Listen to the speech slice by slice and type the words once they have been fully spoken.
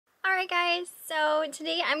Alright guys, so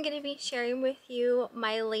today I'm going to be sharing with you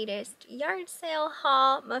my latest yard sale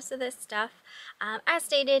haul. Most of this stuff, as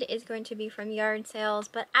stated, is going to be from yard sales,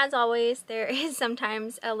 but as always, there is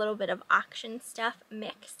sometimes a little bit of auction stuff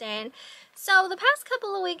mixed in. So the past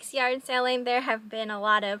couple of weeks yard selling, there have been a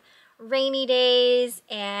lot of rainy days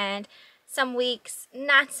and some weeks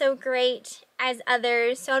not so great as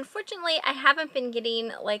others. So unfortunately, I haven't been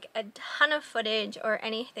getting like a ton of footage or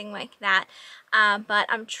anything like that. But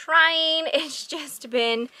I'm trying. It's just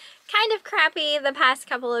been kind of crappy the past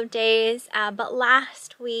couple of days. But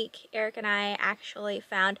last week, Eric and I actually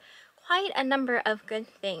found quite a number of good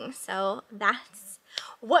things. So that's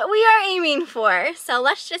what we are aiming for. So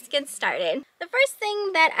let's just get started. The first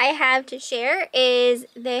thing that I have to share is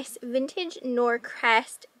this vintage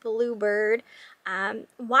Norcrest Bluebird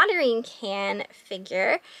watering can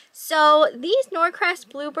figure. So these Norcrest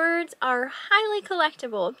Bluebirds are highly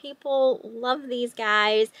collectible. People love these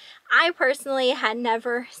guys. I personally had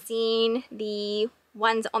never seen the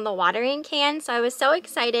ones on the watering can, so I was so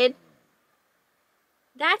excited.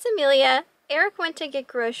 That's Amelia. Eric went to get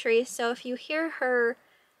groceries, so if you hear her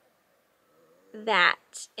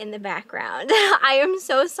that in the background, I am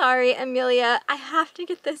so sorry, Amelia. I have to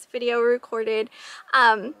get this video recorded.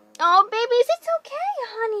 Oh, babies, it's okay,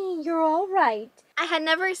 honey. You're all right. I had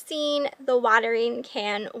never seen the watering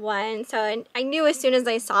can one, so I knew as soon as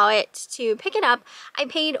I saw it to pick it up. I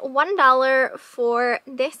paid $1 for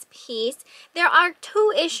this piece. There are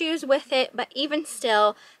 2 issues with it, but even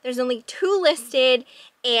still, there's only 2 listed,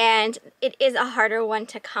 and it is a harder one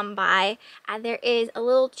to come by. There is a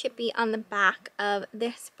little chippy on the back of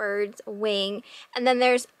this bird's wing, and then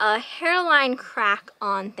there's a hairline crack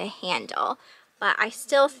on the handle. But I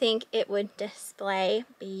still think it would display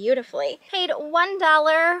beautifully. Paid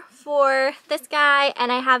 $1 for this guy,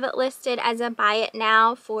 and I have it listed as a buy it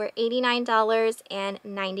now for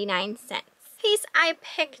 $89.99. Piece I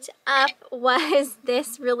picked up was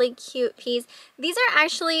this really cute piece. These are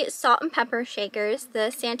actually salt and pepper shakers, the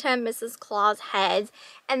Santa and Mrs. Claus heads,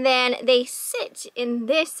 and then they sit in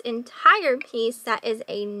this entire piece that is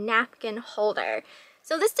a napkin holder.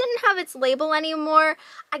 So this didn't have its label anymore.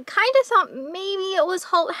 I kind of thought maybe it was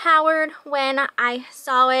Holt Howard when I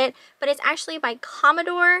saw it, but it's actually by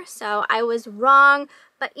Commodore, so I was wrong.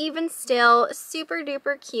 But even still, super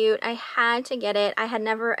duper cute. I had to get it. I had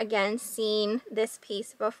never again seen this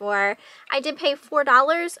piece before. I did pay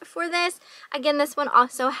 $4 for this. Again, this one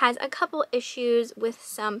also has a couple issues with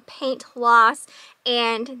some paint loss,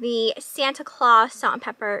 and the Santa Claus salt and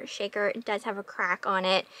pepper shaker does have a crack on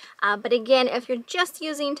it. But again, if you're just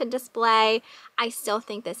using to display, I still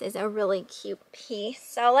think this is a really cute piece.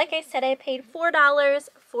 So like I said, I paid $4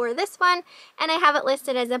 for this one, and I have it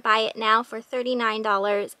listed as a buy it now for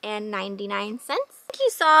 $39.99. I think you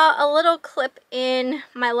saw a little clip in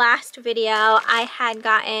my last video. I had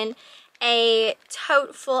gotten a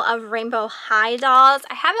tote full of Rainbow High dolls.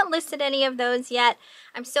 I haven't listed any of those yet.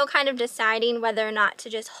 I'm still kind of deciding whether or not to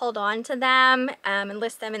just hold on to them and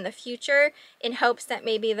list them in the future in hopes that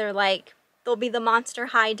maybe they'll be the Monster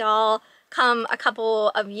High doll come a couple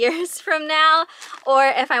of years from now, or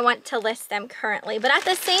if I want to list them currently. But at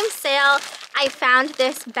the same sale, I found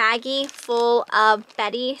this baggie full of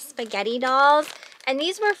Betty spaghetti dolls, and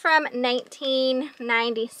these were from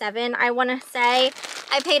 1997, I want to say.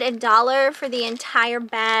 I paid $1 for the entire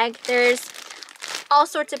bag. There's all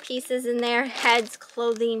sorts of pieces in there, heads,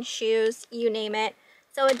 clothing, shoes, you name it.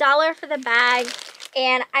 So $1 for the bag,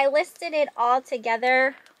 and I listed it all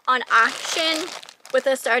together on auction with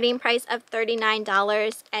a starting price of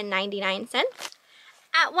 $39.99.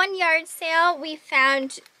 At one yard sale, we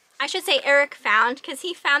found, I should say Eric found, because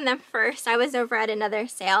he found them first. I was over at another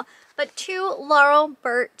sale, but 2 Laurel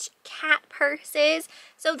Burch cat purses.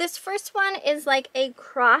 So this first one is like a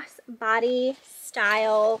crossbody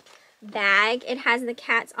style bag. It has the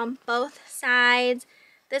cats on both sides.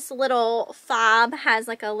 This little fob has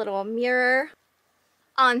like a little mirror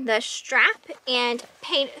on the strap, and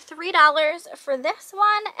paid $3 for this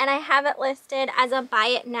one, and I have it listed as a buy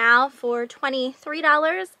it now for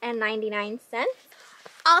 $23.99.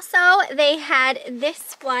 Also, they had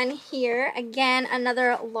this one here, again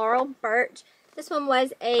another Laurel Burch. This one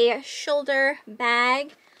was a shoulder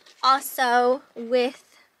bag, also with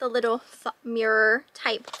the little mirror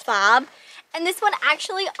type fob. And this one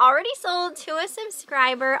actually already sold to a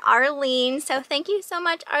subscriber, Arlene. So thank you so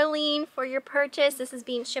much, Arlene, for your purchase. This is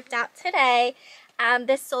being shipped out today.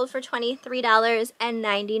 This sold for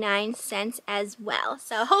 $23.99 as well.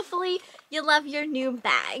 So hopefully you love your new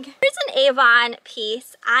bag. Here's an Avon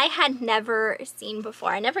piece I had never seen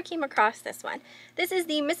before. I never came across this one. This is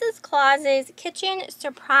the Mrs. Claus's Kitchen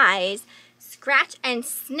Surprise Scratch and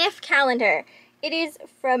Sniff calendar. It is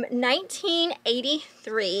from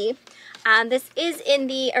 1983. This is in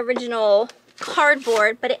the original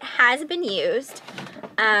cardboard, but it has been used.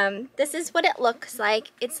 This is what it looks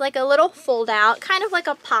like. It's like a little fold out, kind of like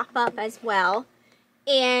a pop-up as well.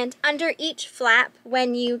 And under each flap,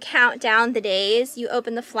 when you count down the days, you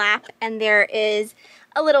open the flap and there is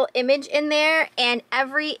a little image in there, and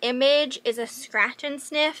every image is a scratch and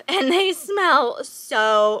sniff, and they smell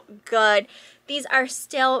so good. These are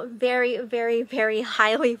still very, very, very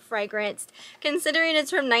highly fragranced. Considering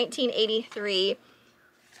it's from 1983,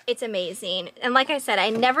 it's amazing. And like I said, I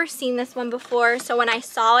never seen this one before, so when I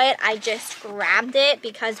saw it, I just grabbed it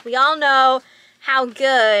because we all know how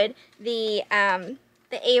good the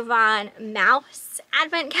Avon mouse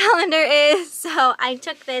advent calendar is. So I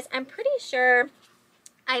took this. I'm pretty sure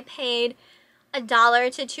I paid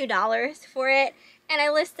 $1 to $2 for it, and I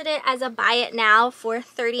listed it as a buy it now for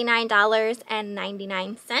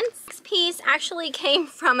 $39.99. This piece actually came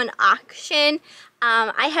from an auction.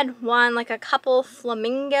 I had won like a couple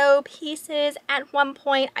flamingo pieces at one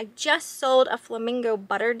point. I just sold a flamingo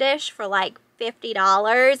butter dish for like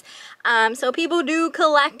 $50. So people do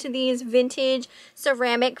collect these vintage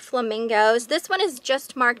ceramic flamingos. This one is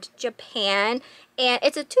just marked Japan, and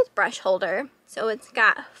it's a toothbrush holder. So it's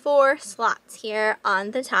got 4 slots here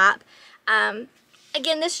on the top.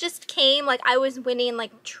 Again, this just came, like I was winning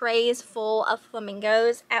like trays full of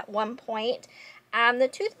flamingos at one point. The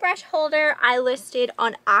toothbrush holder I listed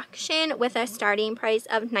on auction with a starting price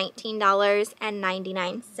of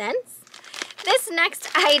 $19.99. This next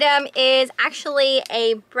item is actually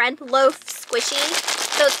a bread loaf squishy.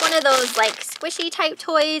 So it's one of those like squishy type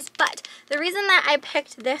toys, but the reason that I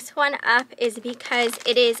picked this one up is because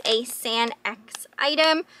it is a San X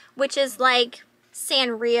item, which is like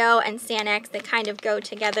Sanrio and San X that kind of go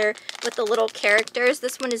together with the little characters.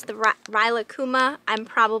 This one is the Rilakkuma. I'm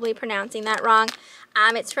probably pronouncing that wrong.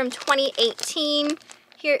 It's from 2018.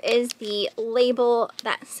 Here is the label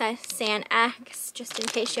that says San X, just in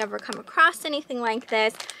case you ever come across anything like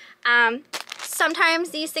this.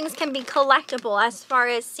 Sometimes these things can be collectible as far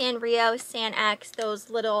as Sanrio, San X,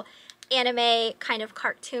 those little anime kind of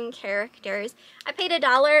cartoon characters. I paid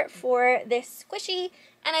 $1 for this squishy,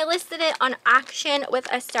 and I listed it on auction with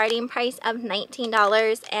a starting price of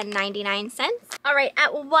 $19.99. All right,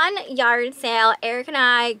 at one yard sale, Eric and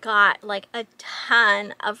I got like a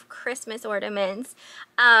ton of Christmas ornaments.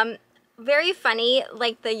 Very funny,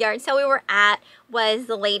 like the yard sale we were at was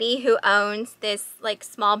the lady who owns this like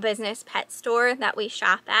small business pet store that we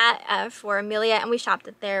shop at for Amelia, and we shopped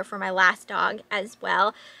it there for my last dog as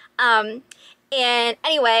well. And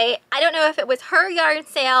anyway, I don't know if it was her yard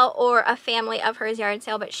sale or a family of hers yard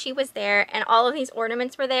sale, but she was there and all of these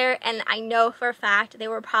ornaments were there, and I know for a fact they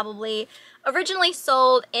were probably originally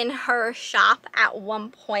sold in her shop at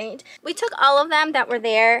one point. We took all of them that were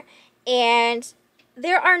there, and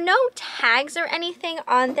there are no tags or anything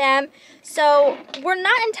on them, so we're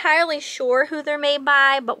not entirely sure who they're made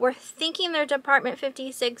by, but we're thinking they're Department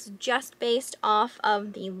 56 just based off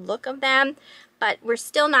of the look of them, but we're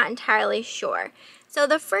still not entirely sure. So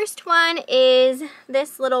the first one is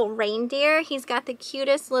this little reindeer. He's got the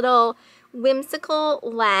cutest little whimsical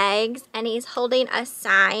legs, and he's holding a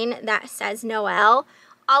sign that says Noel.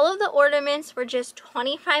 All of the ornaments were just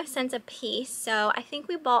 25 cents a piece, so I think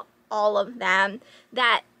we bought all of them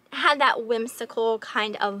that had that whimsical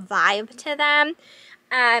kind of vibe to them.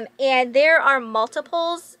 And there are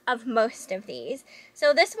multiples of most of these.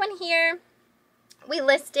 So this one here, we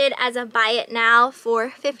listed as a buy it now for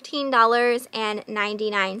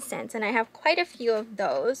 $15.99, and I have quite a few of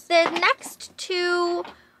those. The next two,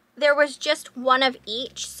 there was just one of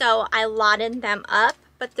each, so I lotted them up,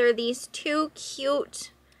 but they're these two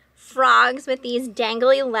cute frogs with these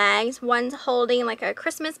dangly legs. One's holding like a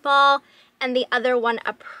Christmas ball and the other one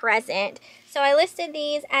a present. So I listed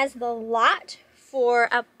these as the lot for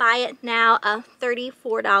a buy it now of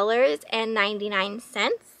 $34.99.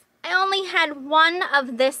 I only had one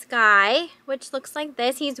of this guy, which looks like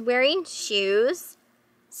this. He's wearing shoes.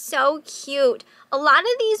 So cute. A lot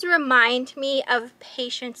of these remind me of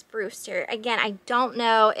Patience Brewster. Again, I don't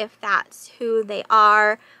know if that's who they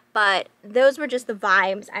are, but those were just the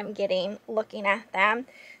vibes I'm getting looking at them.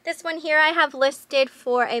 This one here I have listed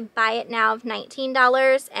for a buy it now of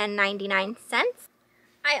 $19.99.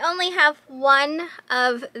 I only have one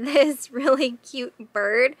of this really cute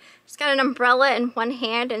bird. She's got an umbrella in one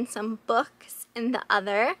hand and some books in the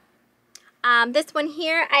other. This one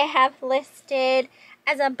here I have listed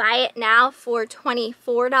as a buy it now for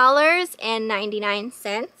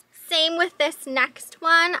 $24.99. Same with this next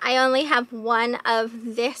one. I only have one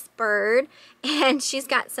of this bird, and she's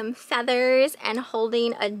got some feathers and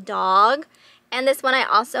holding a dog. And this one I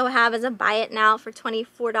also have as a buy it now for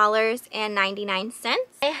 $24.99.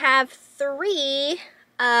 I have 3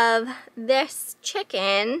 of this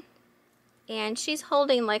chicken, and she's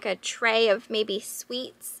holding like a tray of maybe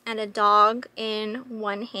sweets and a dog in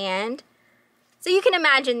one hand. So you can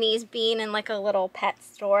imagine these being in like a little pet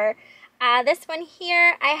store. This one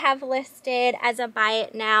here I have listed as a buy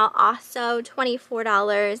it now, also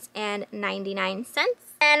 $24.99.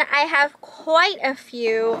 And I have quite a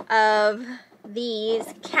few of these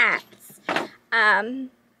cats. I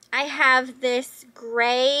have this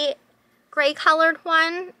gray colored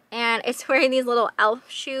one, and it's wearing these little elf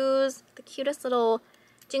shoes, the cutest little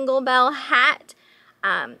jingle bell hat.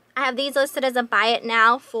 I have these listed as a buy it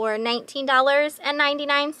now for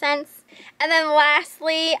 $19.99. And then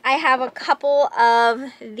lastly, I have a couple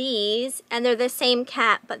of these, and they're the same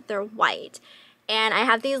cat, but they're white. And I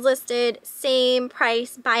have these listed, same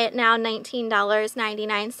price, buy it now,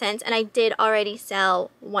 $19.99, and I did already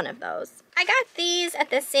sell one of those. I got these at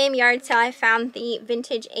the same yard sale I found the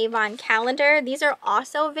vintage Avon calendar. These are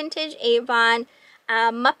also vintage Avon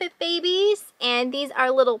Muppet babies, and these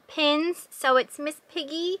are little pins. So it's Miss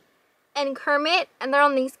Piggy and Kermit, and they're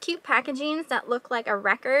on these cute packagings that look like a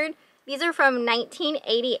record. These are from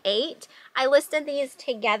 1988. I listed these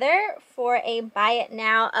together for a buy it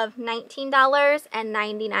now of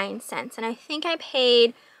 $19.99, and I think I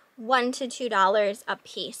paid $1 to $2 a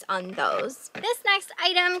piece on those. This next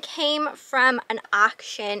item came from an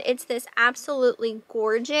auction. It's this absolutely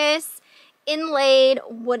gorgeous inlaid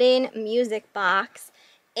wooden music box,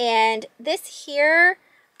 and this here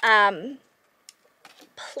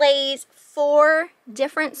plays 4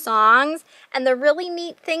 different songs, and the really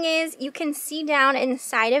neat thing is you can see down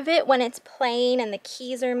inside of it when it's playing and the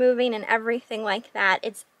keys are moving and everything like that.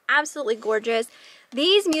 It's absolutely gorgeous.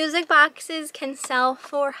 These music boxes can sell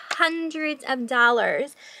for hundreds of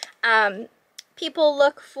dollars. People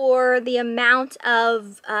look for the amount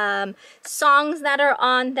of songs that are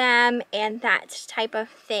on them and that type of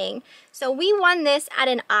thing. So we won this at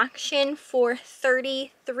an auction for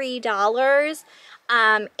 $33.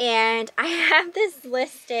 And I have this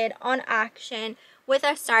listed on auction with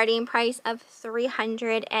a starting price of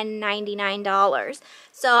 $399.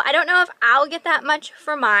 So I don't know if I'll get that much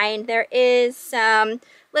for mine. There is some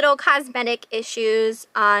little cosmetic issues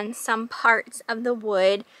on some parts of the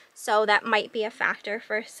wood, so that might be a factor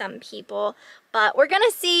for some people. But we're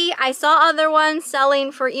gonna see. I saw other ones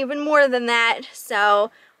selling for even more than that,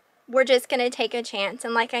 so we're just gonna take a chance.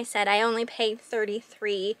 And like I said, I only paid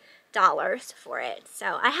 $33 for it,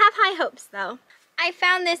 so I have high hopes though. I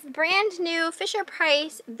found this brand new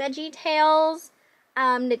Fisher-Price VeggieTales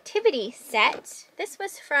Nativity Set. This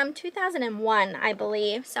was from 2001, I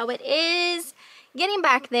believe, so it is getting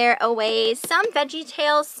back there a ways. Some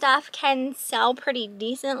VeggieTales stuff can sell pretty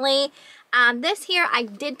decently. This here I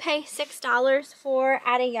did pay $6 for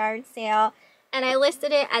at a yard sale, and I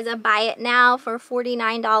listed it as a buy it now for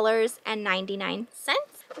 $49.99.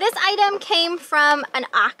 This item came from an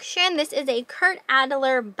auction. This is a Kurt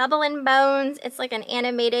Adler Bubblin Bones. It's like an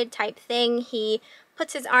animated type thing. He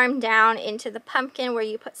puts his arm down into the pumpkin where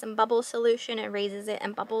you put some bubble solution and raises it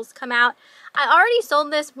and bubbles come out. I already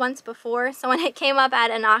sold this once before, so when it came up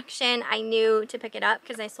at an auction, I knew to pick it up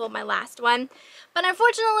because I sold my last one. But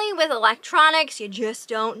unfortunately with electronics, you just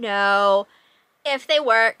don't know if they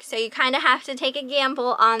work, so you kind of have to take a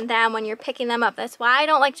gamble on them when you're picking them up. That's why I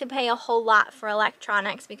don't like to pay a whole lot for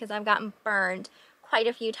electronics, because I've gotten burned quite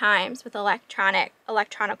a few times with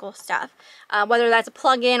electronical stuff, whether that's a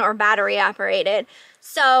plug-in or battery operated.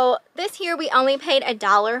 So this here we only paid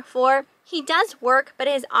 $1 for. He does work, but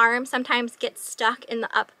his arm sometimes gets stuck in the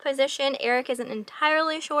up position. Eric isn't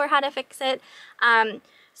entirely sure how to fix it.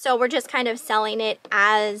 So we're just kind of selling it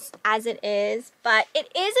as it is, but it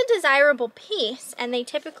is a desirable piece, and they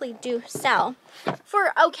typically do sell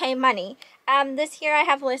for okay money. This here I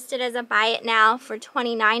have listed as a buy it now for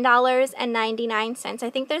 $29.99. I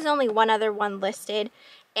think there's only one other one listed,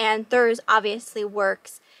 and theirs obviously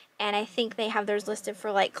works, and I think they have theirs listed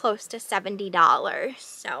for like close to $70.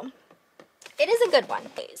 So it is a good one.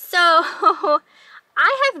 So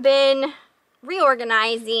I have been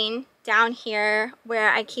reorganizing down here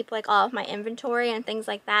where I keep like all of my inventory and things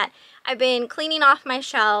like that. I've been cleaning off my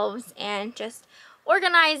shelves and just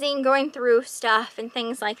organizing, going through stuff and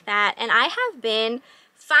things like that, and I have been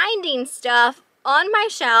finding stuff on my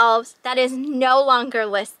shelves that is no longer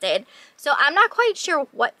listed. So I'm not quite sure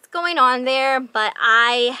what's going on there, but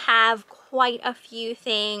I have quite a few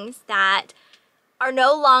things that are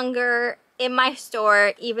no longer in my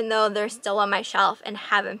store, even though they're still on my shelf and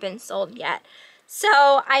haven't been sold yet.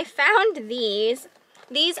 So I found these.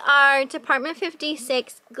 These are Department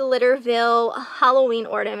 56 Glitterville Halloween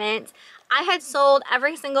ornaments. I had sold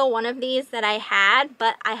every single one of these that I had,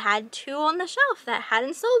 but I had 2 on the shelf that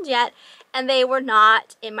hadn't sold yet, and they were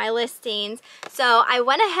not in my listings. So I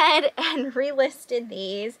went ahead and relisted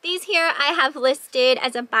these. These here I have listed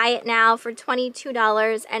as a buy it now for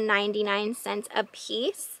 $22.99 a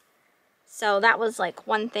piece. So that was like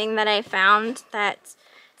one thing that I found that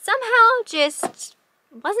somehow just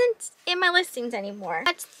wasn't in my listings anymore.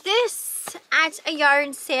 But this at a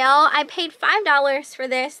yard sale, I paid $5 for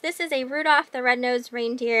this. This is a Rudolph the Red-Nosed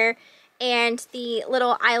Reindeer and the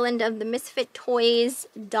little Island of the Misfit Toys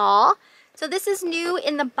doll. So this is new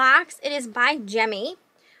in the box. It is by Gemmy.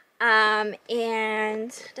 And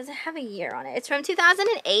does it have a year on it? It's from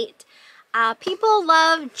 2008. People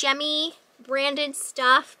love Gemmy branded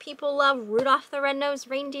stuff. People love Rudolph the Red-Nosed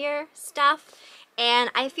Reindeer stuff. And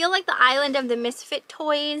I feel like the Island of the Misfit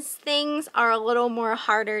Toys things are a little more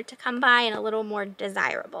harder to come by and a little more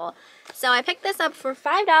desirable. So I picked this up for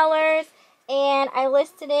 $5 and I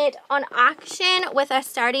listed it on auction with a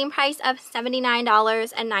starting price of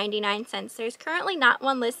 $79.99. There's currently not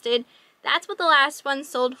one listed. That's what the last one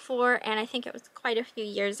sold for, and I think it was quite a few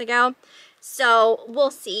years ago. So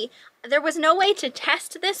we'll see. There was no way to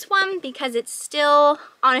test this one because it's still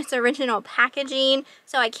on its original packaging,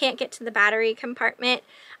 so I can't get to the battery compartment,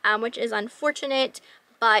 which is unfortunate,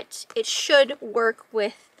 but it should work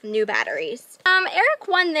with new batteries. Eric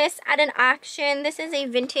won this at an auction. This is a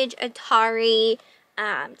vintage Atari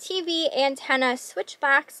TV antenna switch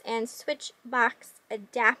box and switch box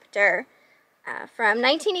adapter from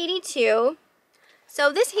 1982. So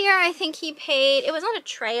this here, I think he paid, it was on a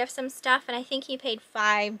tray of some stuff, and I think he paid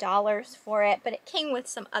 $5 for it, but it came with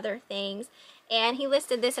some other things. And he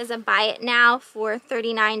listed this as a buy it now for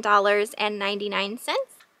 $39.99.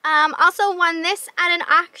 Also won this at an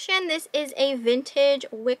auction. This is a vintage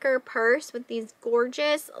wicker purse with these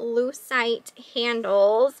gorgeous lucite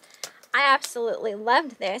handles. I absolutely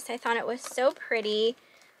loved this. I thought it was so pretty.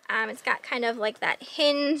 It's got kind of like that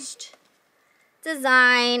hinged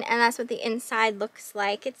design, and that's what the inside looks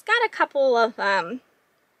like. It's got a couple of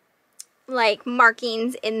like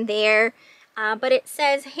markings in there, but it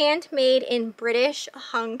says handmade in British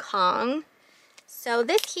Hong Kong. So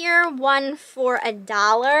this here won for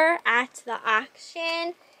 $1 at the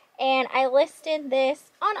auction, and I listed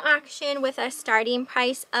this on auction with a starting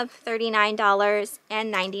price of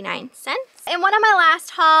 $39.99. In one of my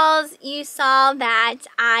last hauls, you saw that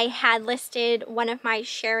I had listed one of my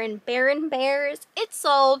Sharon Baron bears. It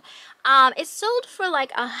sold. It sold for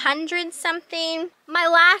like $100 something. My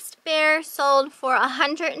last bear sold for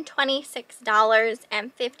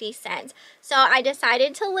 $126.50. So I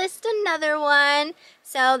decided to list another one.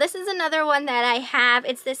 So this is another one that I have.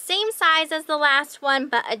 It's the same size as the last one,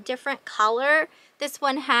 but a different color. This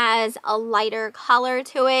one has a lighter color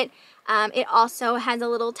to it. It also has a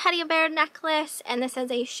little teddy bear necklace, and this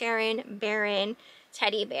is a Sharon Baron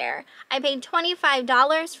teddy bear. I paid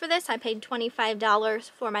 $25 for this. I paid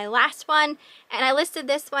 $25 for my last one, and I listed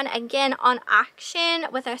this one again on auction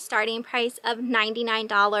with a starting price of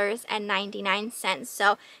 $99.99.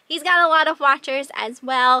 So he's got a lot of watchers as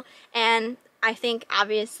well, and I think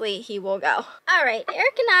obviously he will go. All right,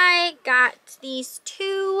 Eric and I got these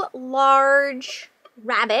 2 large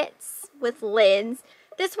rabbits with lids.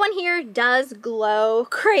 This one here does glow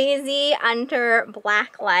crazy under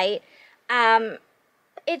black light.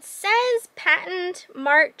 It says patent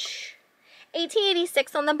March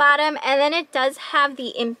 1886 on the bottom, and then it does have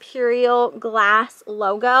the Imperial Glass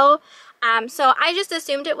logo. So I just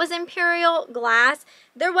assumed it was Imperial Glass.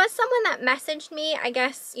 There was someone that messaged me. I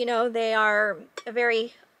guess, you know, they are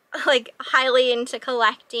very like highly into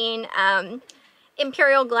collecting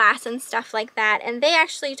Imperial Glass and stuff like that, and they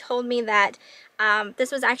actually told me that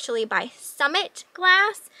this was actually by Summit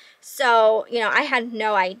Glass. So, you know, I had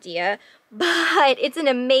no idea, but it's an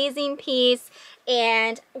amazing piece,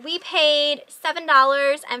 and we paid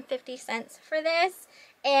 $7.50 for this,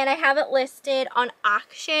 and I have it listed on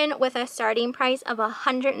auction with a starting price of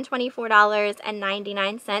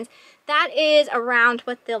 $124.99. That is around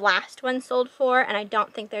what the last one sold for, and I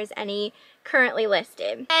don't think there's any currently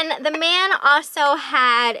listed. And the man also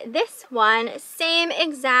had this one, same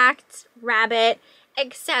exact rabbit,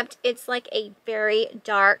 except it's like a very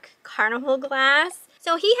dark carnival glass.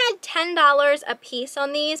 So he had $10 a piece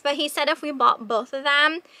on these, but he said if we bought both of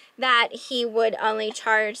them that he would only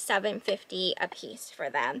charge $7.50 a piece for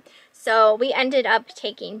them. So we ended up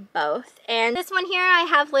taking both. And this one here I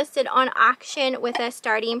have listed on auction with a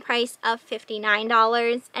starting price of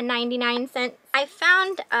 $59.99. I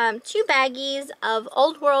found 2 baggies of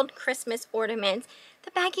Old World Christmas ornaments. The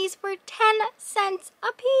baggies were 10 cents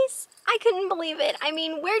a piece. I couldn't believe it. I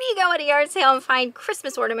mean, where do you go at a yard sale and find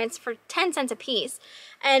Christmas ornaments for 10 cents a piece?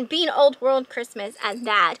 And being Old World Christmas at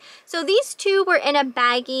that. So these 2 were in a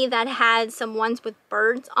baggie that had some ones with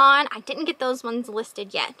birds on. I didn't get those ones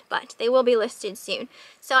listed yet, but they will be listed soon.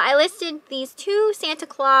 So I listed these 2 Santa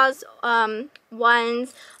Claus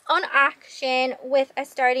ones on auction with a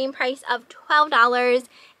starting price of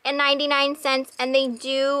 $12.99, and they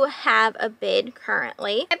do have a bid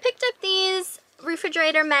currently. I picked up these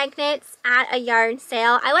refrigerator magnets at a yard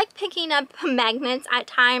sale. I like picking up magnets at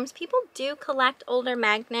times. People do collect older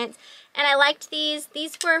magnets, and I liked these.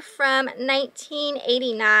 These were from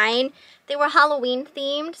 1989. They were Halloween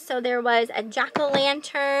themed, so there was a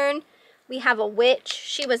jack-o'-lantern. We have a witch.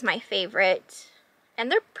 She was my favorite,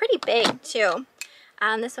 and they're pretty big too.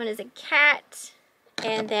 This one is a cat,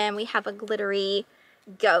 and then we have a glittery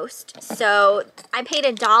ghost. So I paid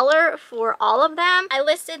 $1 for all of them. I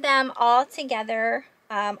listed them all together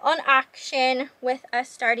on auction with a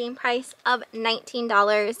starting price of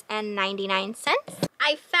 $19.99.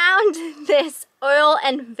 I found this oil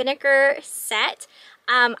and vinegar set.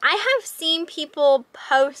 I have seen people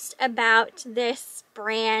post about this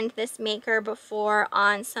brand, this maker before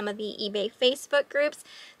on some of the eBay Facebook groups.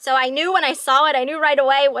 So I knew when I saw it, I knew right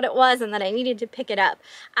away what it was and that I needed to pick it up.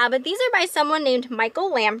 But these are by someone named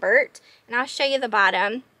Michael Lambert, and I'll show you the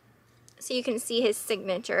bottom so you can see his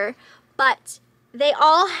signature. But they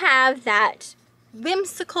all have that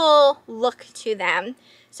whimsical look to them.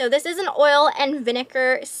 So this is an oil and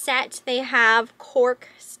vinegar set. They have cork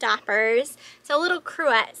stoppers. So a little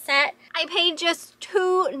cruet set. I paid just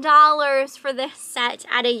 $2 for this set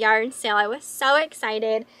at a yard sale. I was so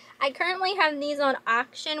excited. I currently have these on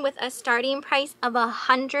auction with a starting price of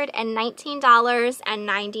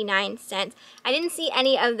 $119.99. I didn't see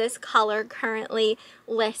any of this color currently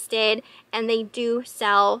listed, and they do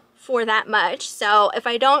sell for that much. So if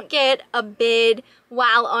I don't get a bid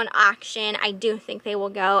while on auction, I do think they will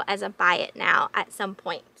go as a buy it now at some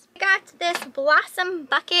point. I got this Blossom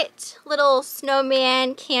Bucket little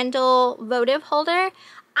snowman candle votive holder.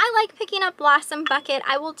 I like picking up Blossom Bucket.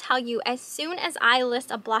 I will tell you, as soon as I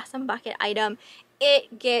list a Blossom Bucket item,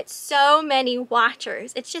 it gets so many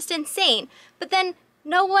watchers. It's just insane. But then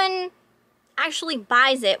no one actually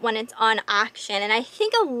buys it when it's on auction, and I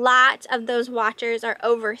think a lot of those watchers are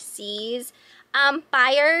overseas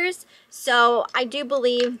buyers, so I do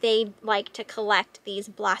believe they like to collect these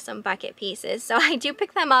Blossom Bucket pieces. So I do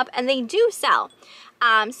pick them up, and they do sell.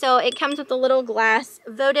 So it comes with a little glass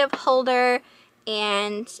votive holder,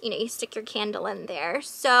 and you stick your candle in there.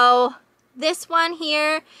 So this one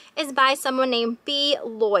here is by someone named B.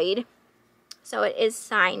 Lloyd. So it is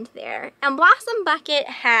signed there. And Blossom Bucket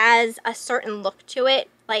has a certain look to it.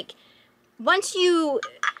 Like, once you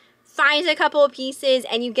find a couple of pieces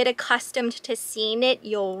and you get accustomed to seeing it,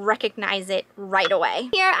 you'll recognize it right away.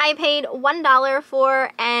 Here I paid $1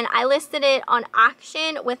 for, and I listed it on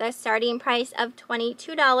auction with a starting price of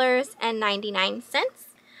 $22.99.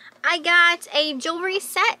 I got a jewelry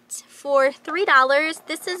set for $3.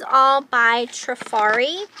 This is all by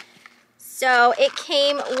Trifari. So it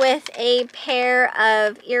came with a pair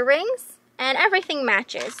of earrings, and everything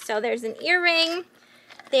matches. So there's an earring,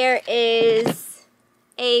 there is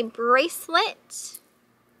a bracelet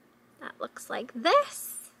that looks like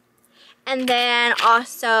this, and then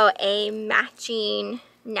also a matching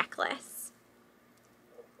necklace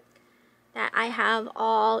that I have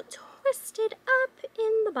all twisted up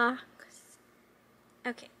in the box.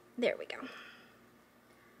 Okay, there we go.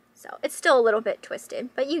 So it's still a little bit twisted,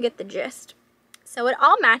 but you get the gist. So it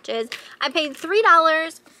all matches. I paid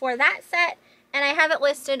 $3 for that set, and I have it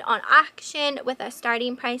listed on auction with a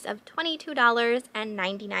starting price of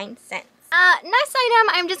 $22.99. Next item,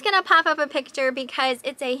 I'm just going to pop up a picture because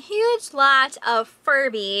it's a huge lot of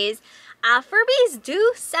Furbies. Furbies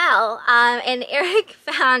do sell, and Eric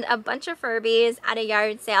found a bunch of Furbies at a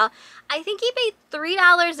yard sale. I think he paid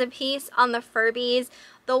 $3 a piece on the Furbies.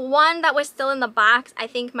 The one that was still in the box, I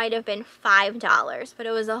think might have been $5, but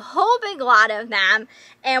it was a whole big lot of them.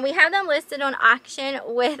 And we have them listed on auction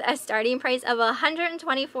with a starting price of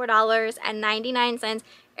 $124.99.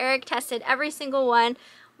 Eric tested every single one,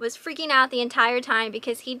 was freaking out the entire time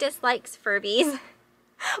because he dislikes Furbies,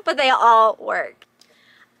 but they all work.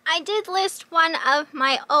 I did list one of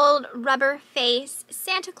my old rubber face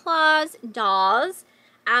Santa Claus dolls.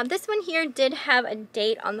 This one here did have a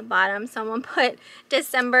date on the bottom. Someone put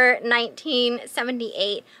December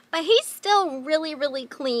 1978, but he's still really, really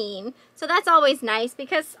clean. So that's always nice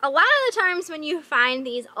because a lot of the times when you find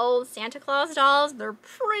these old Santa Claus dolls, they're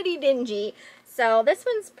pretty dingy. So this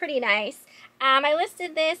one's pretty nice. I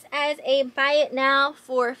listed this as a buy it now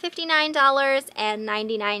for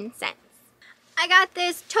 $59.99. I got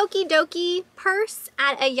this Tokidoki purse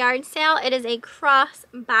at a yard sale. It is a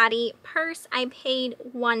crossbody purse. I paid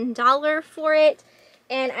 $1 for it.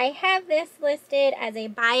 And I have this listed as a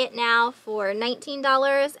buy it now for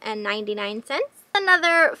 $19.99.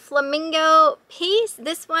 Another Flamingo piece.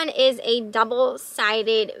 This one is a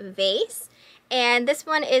double-sided vase. And this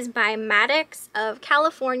one is by Maddox of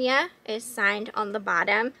California. It's signed on the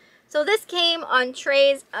bottom. So this came on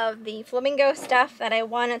trays of the Flamingo stuff that I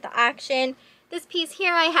won at the auction. This piece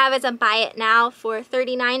here I have as a buy it now for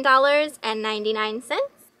 $39.99.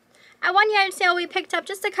 At one yard sale, we picked up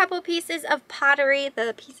just a couple pieces of pottery,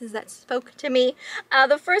 the pieces that spoke to me.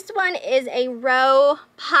 The first one is a Reuge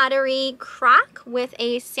pottery crock with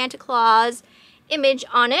a Santa Claus image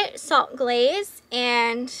on it, salt glaze,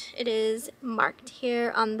 and it is marked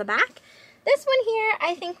here on the back. This one here,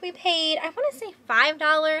 I think we paid, I want to say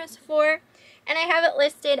 $5 for, and I have it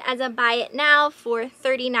listed as a buy it now for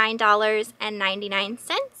 $39.99.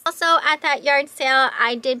 Also at that yard sale,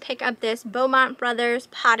 I did pick up this Beaumont Brothers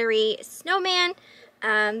pottery snowman.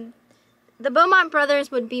 The Beaumont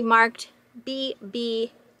Brothers would be marked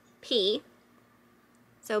BBP,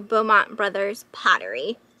 so Beaumont Brothers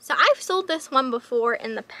pottery. So I've sold this one before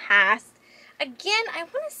in the past. Again, I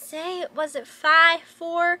want to say, was it $3, $4,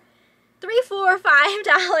 or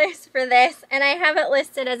 $5 for this, and I have it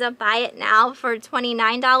listed as a buy it now for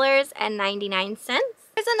 $29.99.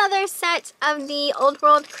 Here's another set of the Old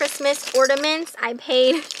World Christmas ornaments. I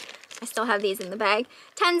still have these in the bag,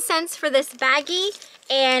 10 cents for this baggie,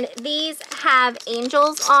 and these have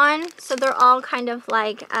angels on, so they're all kind of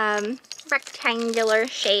like rectangular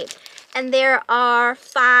shape. And there are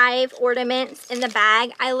 5 ornaments in the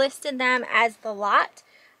bag. I listed them as the lot.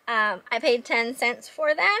 I paid 10 cents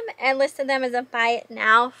for them and listed them as a buy it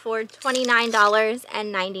now for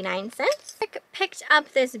 $29.99. I picked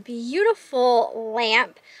up this beautiful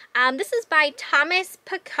lamp. This is by Thomas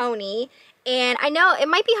Piccone. And I know it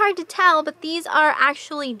might be hard to tell, but these are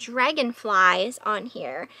actually dragonflies on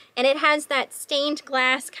here. And it has that stained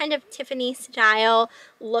glass, kind of Tiffany style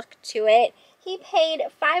look to it. He paid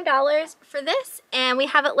 $5 for this, and we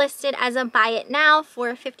have it listed as a buy it now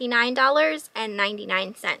for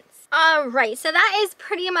 $59.99. Alright, so that is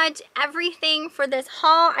pretty much everything for this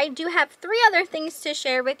haul. I do have 3 other things to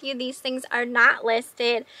share with you. These things are not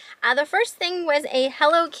listed. The first thing was a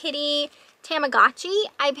Hello Kitty Tamagotchi.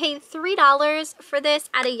 I paid $3 for this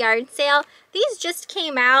at a yard sale. These just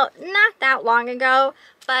came out not that long ago,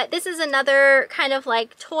 but this is another kind of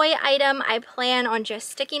like toy item I plan on just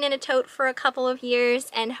sticking in a tote for a couple of years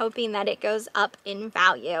and hoping that it goes up in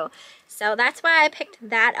value. So that's why I picked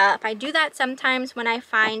that up. I do that sometimes when I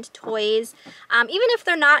find toys, even if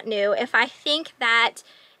they're not new. If I think that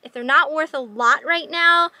if they're not worth a lot right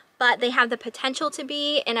now, but they have the potential to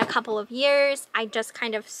be in a couple of years, I just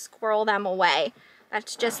kind of squirrel them away.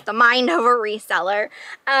 That's just the mind of a reseller.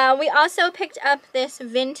 We also picked up this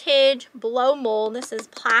vintage blow mold. This is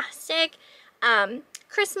plastic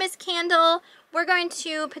Christmas candle. We're going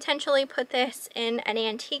to potentially put this in an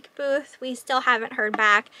antique booth. We still haven't heard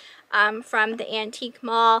back from the antique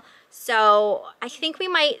mall. So I think we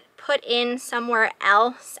might put in somewhere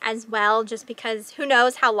else as well, just because who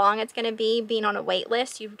knows how long it's going to be. Being on a wait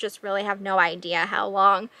list, you just really have no idea how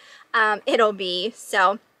long it'll be.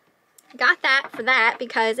 So got that for that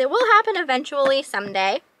because it will happen eventually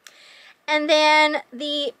someday. And then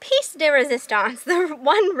the piece de resistance, the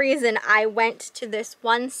one reason I went to this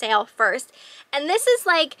one sale first, and this is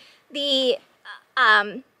like the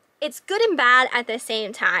it's good and bad at the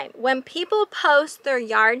same time. When people post their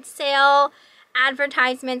yard sale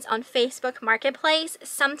advertisements on Facebook Marketplace,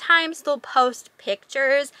 sometimes they'll post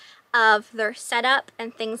pictures of their setup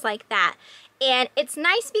and things like that. And it's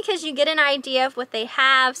nice because you get an idea of what they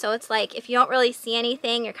have. So it's like if you don't really see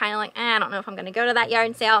anything, you're kind of like, I don't know if I'm going to go to that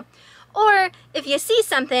yard sale. Or if you see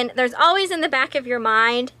something, there's always in the back of your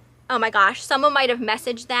mind, oh my gosh, someone might have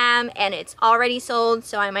messaged them and it's already sold,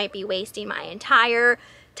 so I might be wasting my entire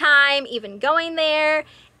time even going there,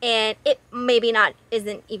 and it maybe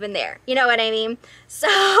isn't even there. You know what I mean?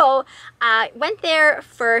 So I went there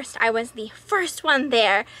first. I was the first one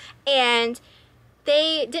there, and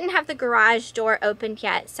they didn't have the garage door opened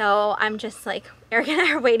yet, so I'm just like, Eric and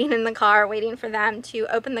I are waiting in the car, waiting for them to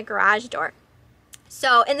open the garage door.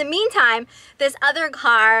 So in the meantime, this other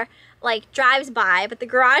car like drives by, but the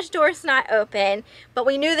garage door's not open, but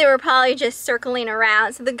we knew they were probably just circling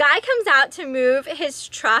around. So the guy comes out to move his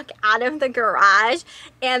truck out of the garage,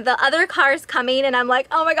 and the other car's coming, and I'm like,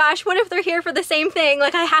 oh my gosh, what if they're here for the same thing?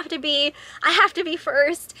 Like, I have to be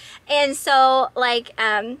first. And so like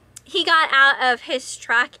he got out of his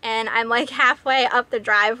truck, and I'm like halfway up the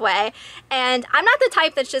driveway, and I'm not the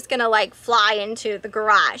type that's just gonna like fly into the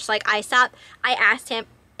garage. Like, I stopped, I asked him,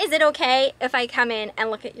 is it okay if I come in and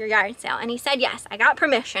look at your yard sale? And he said yes. I got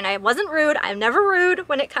permission. I wasn't rude. I'm never rude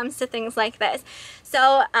when it comes to things like this.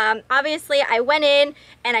 So obviously I went in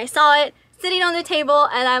and I saw it sitting on the table,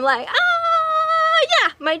 and I'm like,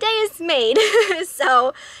 yeah, my day is made.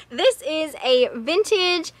 So this is a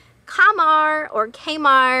vintage Commodore or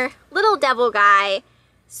Kmart little devil guy.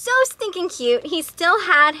 So stinking cute. He still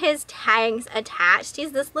had his tags attached.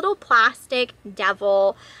 He's this little plastic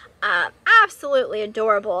devil. Absolutely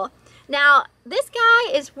adorable. Now, this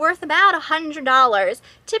guy is worth about $100.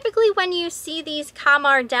 Typically when you see these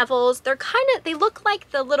Commodore devils, they look like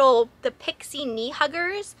the pixie knee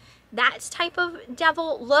huggers. That type of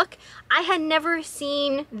devil look. I had never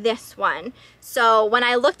seen this one. So when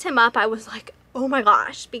I looked him up, I was like, oh my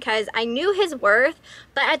gosh, because I knew his worth,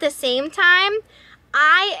 but at the same time,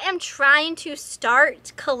 I am trying to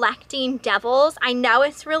start collecting devils. I know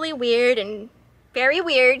it's really weird and very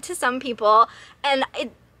weird to some people, and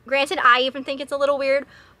granted, I even think it's a little weird,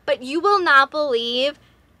 but you will not believe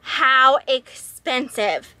how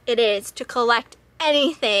expensive it is to collect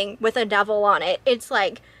anything with a devil on it. It's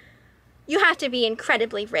like, you have to be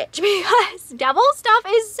incredibly rich because devil stuff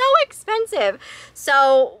is so expensive.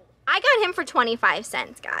 So I got him for 25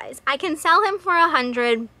 cents, guys. I can sell him for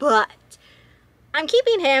 100, but I'm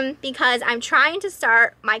keeping him because I'm trying to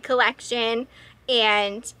start my collection,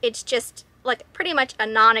 and it's just like pretty much a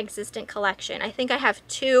non-existent collection. I think I have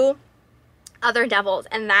 2 other devils,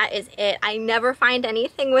 and that is it. I never find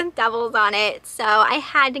anything with devils on it, so I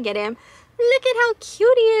had to get him. Look at how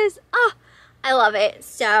cute he is. Oh, I love it.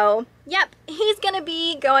 So yep, he's gonna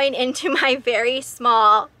be going into my very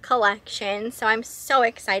small collection, so I'm so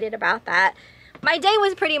excited about that. My day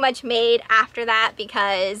was pretty much made after that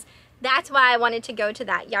because that's why I wanted to go to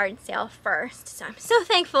that yard sale first. So I'm so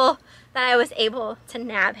thankful that I was able to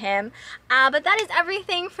nab him. But that is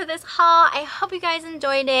everything for this haul. I hope you guys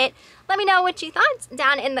enjoyed it. Let me know what you thought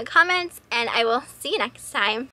down in the comments, and I will see you next time.